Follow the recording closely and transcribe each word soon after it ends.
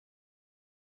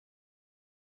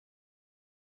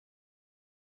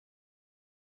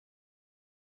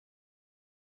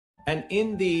And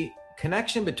in the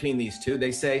connection between these two,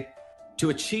 they say to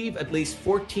achieve at least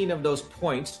 14 of those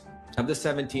points of the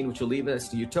 17, which will lead us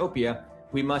to utopia,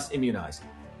 we must immunize.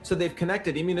 So they've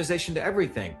connected immunization to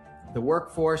everything. The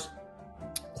workforce,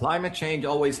 climate change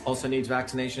always also needs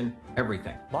vaccination,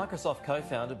 everything. Microsoft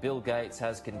co-founder Bill Gates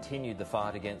has continued the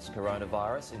fight against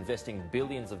coronavirus, investing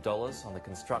billions of dollars on the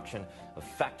construction of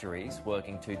factories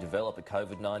working to develop a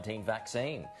COVID-19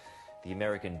 vaccine. The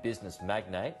American business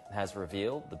magnate has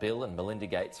revealed the Bill and Melinda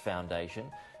Gates Foundation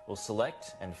will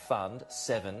select and fund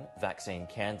 7 vaccine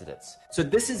candidates. So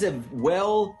this is a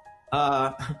well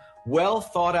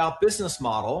thought out business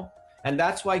model, and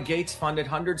that's why Gates funded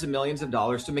hundreds of millions of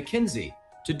dollars to McKinsey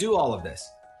to do all of this.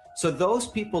 So those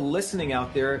people listening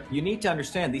out there, you need to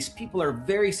understand these people are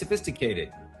very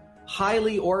sophisticated,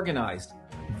 highly organized,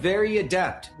 very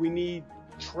adept. We need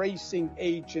tracing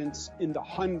agents in the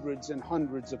hundreds and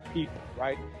hundreds of people,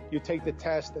 right? You take the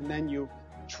test and then you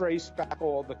trace back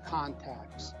all the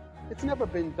contacts. It's never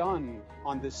been done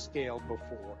on this scale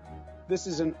before. This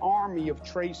is an army of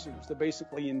tracers. They're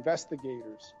basically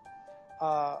investigators.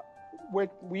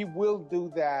 We will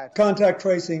do that. Contact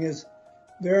tracing is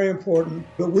very important,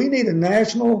 but we need a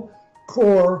national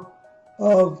core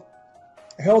of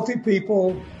healthy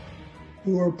people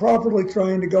who are properly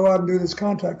trained to go out and do this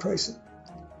contact tracing.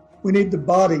 We need the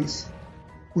bodies.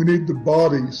 We need the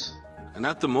bodies. And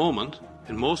at the moment,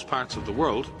 in most parts of the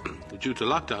world, due to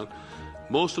lockdown,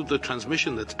 most of the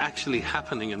transmission that's actually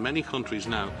happening in many countries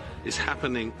now is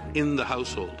happening in the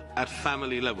household, at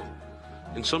family level.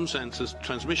 In some senses,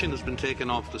 transmission has been taken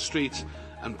off the streets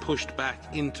and pushed back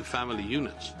into family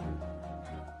units.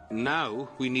 Now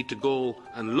we need to go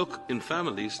and look in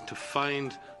families to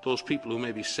find those people who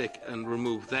may be sick and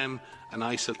remove them and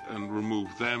isolate and remove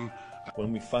them.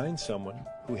 When we find someone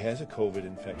who has a COVID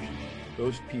infection,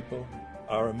 those people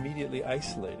are immediately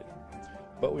isolated.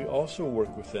 But we also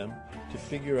work with them to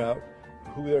figure out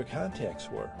who their contacts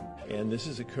were. And this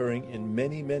is occurring in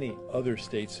many, many other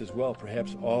states as well,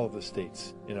 perhaps all of the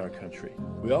states in our country.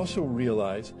 We also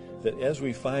realize that as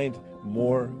we find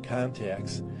more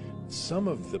contacts, some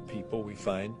of the people we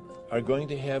find are going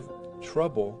to have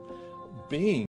trouble being